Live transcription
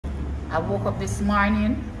I woke up this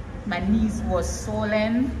morning, my knees was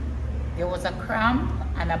swollen, there was a cramp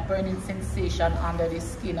and a burning sensation under the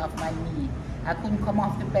skin of my knee. I couldn't come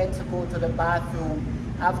off the bed to go to the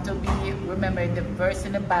bathroom. I have to be remembering the verse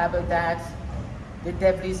in the Bible that the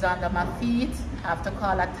devil is under my feet. I have to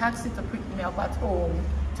call a taxi to pick me up at home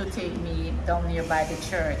to take me down nearby the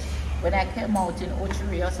church. When I came out in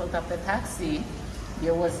Ocherios out of the taxi,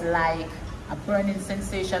 there was like a burning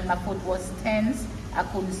sensation. My foot was tense. I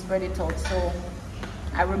couldn't spread it out. So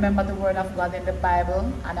I remember the word of God in the Bible,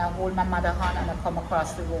 and I hold my mother's hand and I come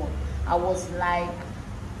across the road. I was like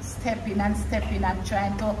stepping and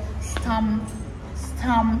trying to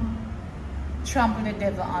trample the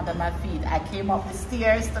devil under my feet. I came up the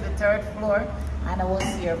stairs to the 3rd floor and I was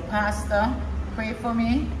here, Pastor, pray for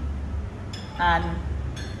me, and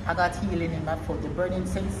I got healing in my foot. The burning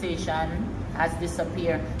sensation has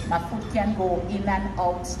disappeared. My foot can go in and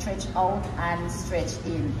out, stretch out and stretch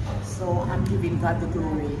in. So I'm giving God the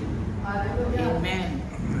glory.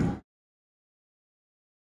 Amen.